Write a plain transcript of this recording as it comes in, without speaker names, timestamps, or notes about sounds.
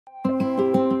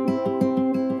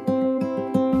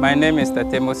My name is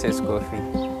Tettey Kofi,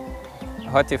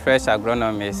 HortiFresh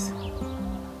agronomist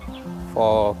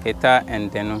for Tettey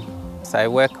and Denu. I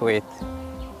work with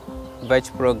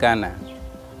VegPro Ghana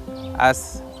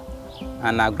as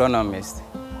an agronomist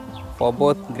for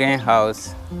both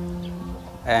greenhouse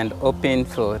and open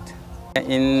field.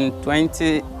 In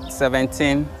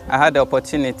 2017, I had the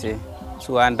opportunity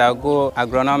to undergo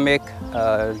agronomic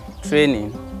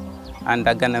training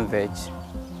under Ghana Veg.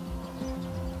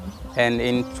 And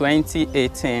in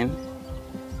 2018,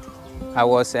 I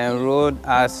was enrolled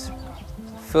as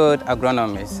field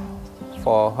agronomist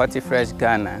for HortiFresh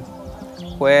Ghana,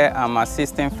 where I'm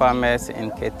assisting farmers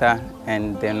in Tettey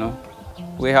and Denu.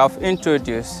 We have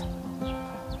introduced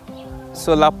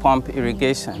solar pump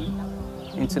irrigation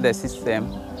into the system.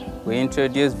 We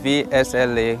introduced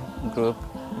VSLA group,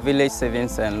 Village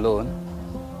Savings and Loan,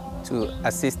 to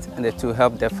assist and to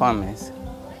help the farmers.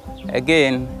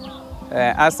 Again,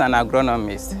 as an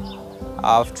agronomist,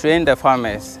 I've trained the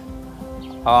farmers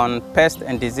on pest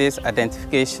and disease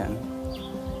identification.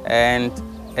 And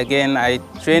again, I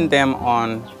trained them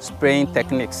on spraying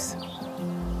techniques.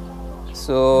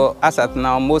 So as at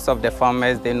now, most of the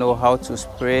farmers, they know how to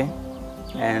spray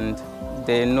and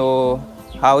they know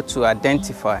how to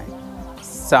identify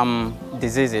some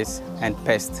diseases and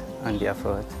pests on their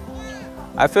field.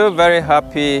 I feel very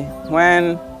happy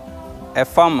when a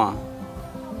farmer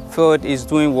field is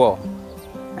doing well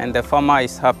and the farmer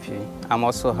is happy. I'm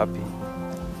also happy.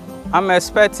 I'm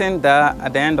expecting that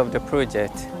at the end of the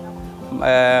project,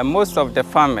 most of the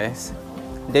farmers,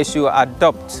 they should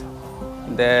adopt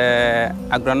the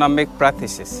agronomic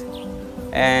practices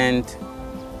and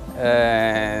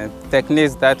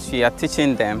techniques that we are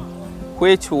teaching them,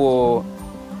 which will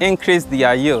increase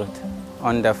their yield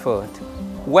on the field.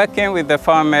 Working with the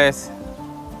farmers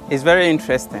is very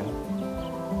interesting,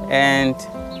 and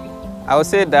I would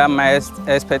say that my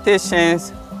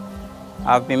expectations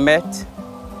have been met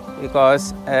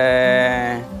because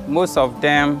most of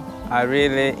them are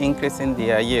really increasing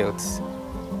their yields.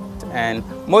 And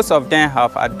most of them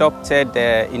have adopted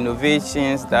the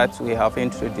innovations that we have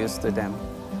introduced to them.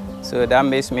 So that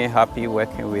makes me happy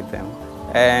working with them.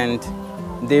 And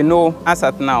they know, as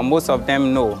at now, most of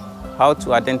them know how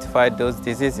to identify those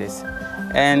diseases.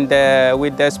 And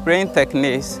with the spraying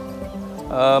techniques,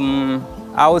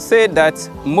 I would say that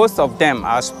most of them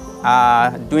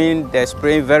are doing the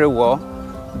spraying very well.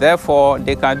 Therefore,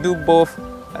 they can do both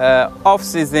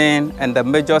off-season and the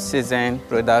major season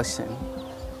production.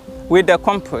 With the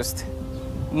compost,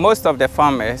 most of the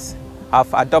farmers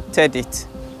have adopted it,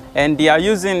 and they are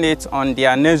using it on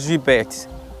their nursery beds,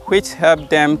 which help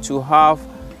them to have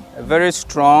a very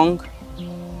strong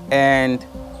and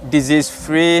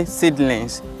disease-free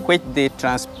seedlings, which they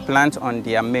transplant on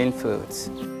their main fields.